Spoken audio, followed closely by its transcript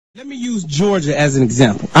Let me use Georgia as an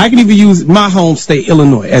example. I can even use my home state,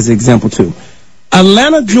 Illinois, as an example, too.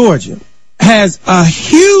 Atlanta, Georgia, has a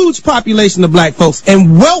huge population of black folks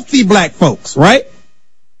and wealthy black folks, right?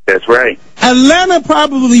 That's right. Atlanta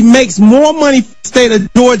probably makes more money for the state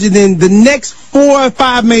of Georgia than the next 4 or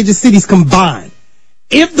 5 major cities combined.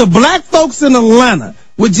 If the black folks in Atlanta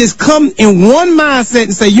would just come in one mindset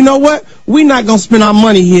and say, you know what, we're not going to spend our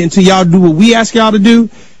money here until y'all do what we ask y'all to do,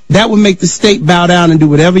 that would make the state bow down and do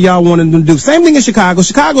whatever y'all want them to do. Same thing in Chicago.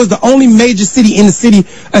 Chicago is the only major city in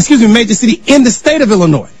the state of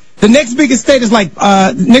Illinois. The next biggest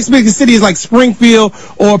city is like Springfield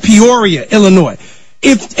or Peoria, Illinois.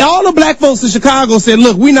 If all the black folks in Chicago said,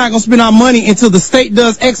 look, we're not going to spend our money until the state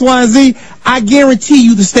does X, Y, and Z, I guarantee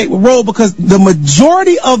you the state will roll, because the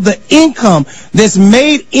majority of the income that's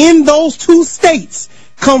made in those two states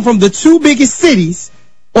come from the two biggest cities,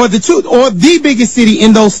 or the biggest city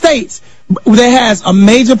in those states that has a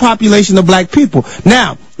major population of black people.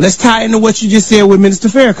 Now, let's tie into what you just said with Minister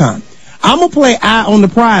Farrakhan. I'm going to play Eye on the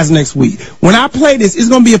Prize next week. When I play this, it's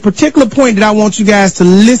going to be a particular point that I want you guys to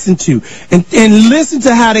listen to. And listen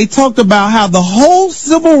to how they talked about how the whole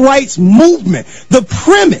civil rights movement, the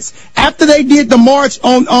premise, after they did the march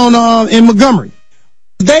in Montgomery,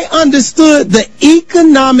 they understood the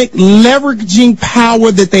economic leveraging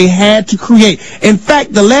power that they had to create. In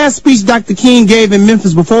fact, the last speech Dr. King gave in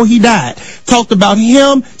Memphis before he died talked about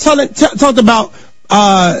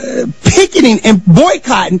picketing and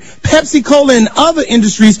boycotting Pepsi-Cola and other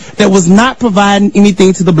industries that was not providing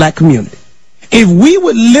anything to the black community. If we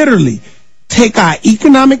would literally take our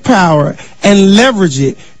economic power and leverage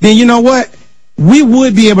it, then you know what? We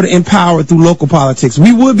would be able to empower through local politics.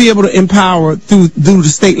 We would be able to empower through the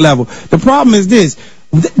state level. The problem is this.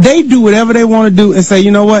 They do whatever they want to do and say, you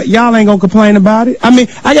know what? Y'all ain't going to complain about it. I mean,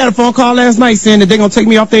 I got a phone call last night saying that they're going to take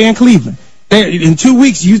me off there in Cleveland. In 2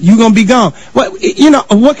 weeks, you going to be gone.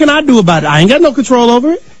 What can I do about it? I ain't got no control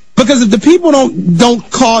over it. Because if the people don't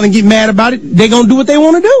call and get mad about it, they're going to do what they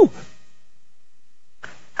want to do.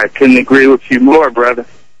 I couldn't agree with you more, brother.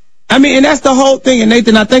 I mean, and that's the whole thing. And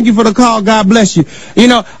Nathan, I thank you for the call. God bless you. You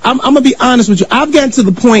know, I'm going to be honest with you. I've gotten to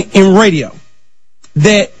the point in radio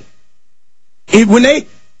that when they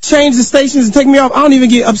change the stations and take me off, I don't even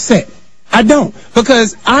get upset. I don't.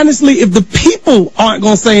 Because honestly, if the people aren't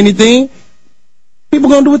going to say anything, people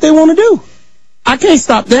are going to do what they want to do. I can't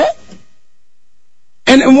stop that.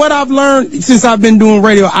 And what I've learned since I've been doing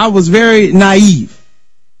radio, I was very naive.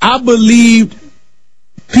 I believed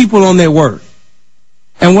people on their word.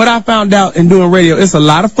 And what I found out in doing radio, it's a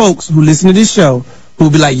lot of folks who listen to this show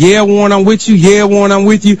who'll be like, yeah, Warren, I'm with you. Yeah, Warren, I'm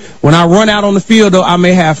with you. When I run out on the field, though, I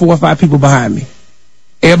may have 4 or 5 people behind me.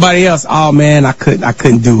 Everybody else, oh, man, I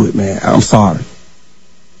couldn't do it, man. I'm sorry.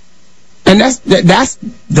 And that's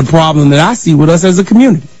the problem that I see with us as a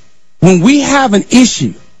community. When we have an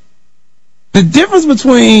issue, the difference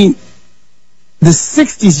between the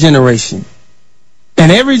 60s generation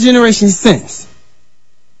and every generation since,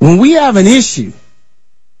 when we have an issue,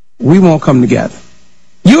 we won't come together.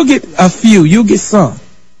 You'll get a few, you'll get some.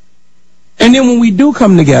 And then when we do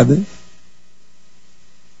come together,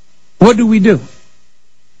 what do? We don't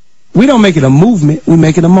make it a movement, we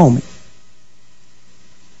make it a moment.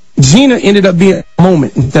 Gina ended up being a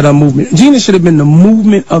moment instead of a movement. Gina should have been the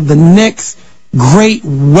movement of the next great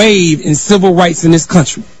wave in civil rights in this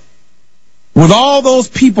country. With all those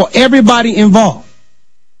people, everybody involved.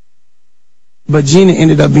 But Gina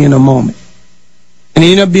ended up being a moment. And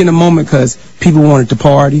it ended up being a moment because people wanted to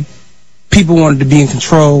party. People wanted to be in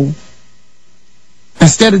control.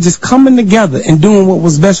 Instead of just coming together and doing what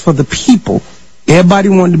was best for the people, everybody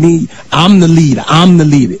wanted to be, I'm the leader.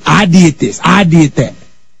 I did this. I did that.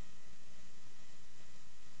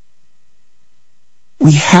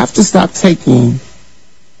 We have to stop taking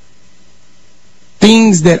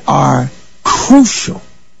things that are crucial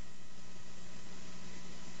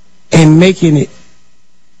and making it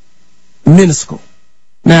minuscule.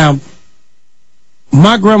 Now,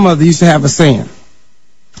 my grandmother used to have a saying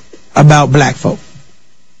about black folk.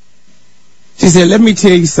 She said, let me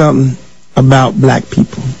tell you something about black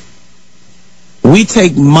people. We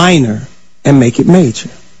take minor and make it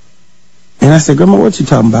major. And I said, Grandma, what you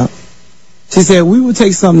talking about? She said, we will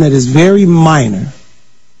take something that is very minor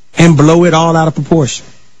and blow it all out of proportion.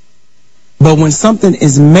 But when something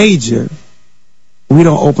is major, we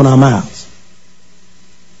don't open our mouths.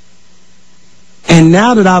 And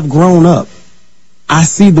now that I've grown up, I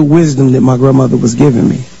see the wisdom that my grandmother was giving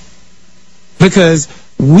me. Because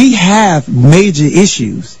we have major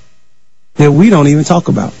issues that we don't even talk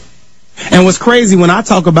about. And what's crazy, when I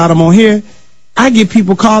talk about them on here, I get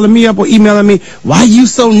people calling me up or emailing me, why you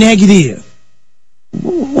so negative?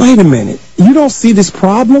 wait a minute. You don't see this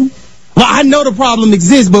problem? Well, I know the problem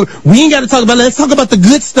exists, but we ain't got to talk about it. Let's talk about the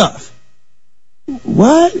good stuff.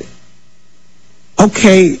 What?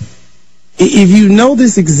 Okay, if you know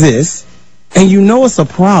this exists and you know it's a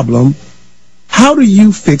problem, how do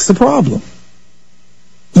you fix the problem?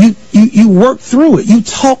 You work through it. You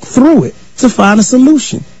talk through it to find a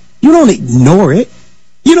solution. You don't ignore it.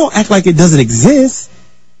 You don't act like it doesn't exist.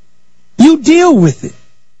 You deal with it.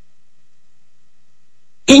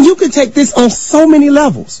 And you can take this on so many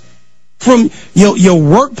levels. From your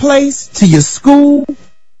workplace to your school.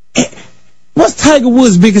 What's Tiger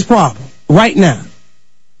Woods' biggest problem right now?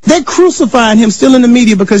 They're crucifying him still in the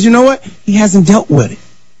media because you know what? He hasn't dealt with it.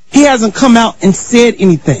 He hasn't come out and said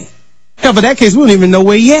anything. Hell, for that case, we don't even know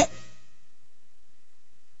where he at.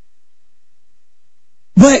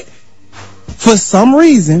 But for some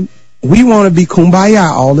reason, we want to be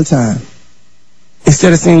kumbaya all the time.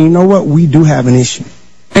 Instead of saying, you know what, we do have an issue.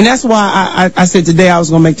 And that's why I said today I was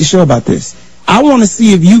going to make the show about this. I want to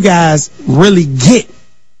see if you guys really get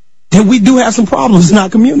that we do have some problems in our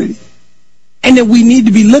community. And that we need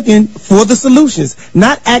to be looking for the solutions,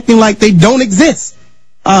 not acting like they don't exist.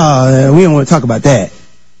 We don't want to talk about that.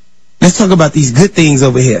 Let's talk about these good things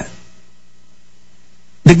over here.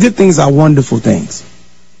 The good things are wonderful things.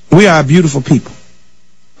 We are beautiful people.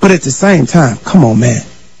 But at the same time, come on, man.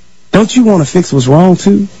 Don't you want to fix what's wrong,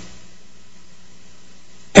 too?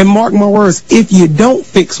 And mark my words, if you don't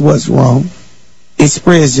fix what's wrong, it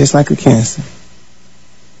spreads just like a cancer.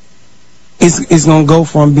 It's going to go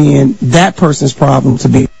from being that person's problem to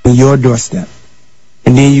being your doorstep.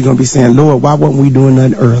 And then you're going to be saying, Lord, why weren't we doing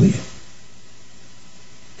nothing earlier?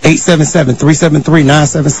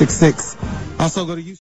 877-373-9766. Also go to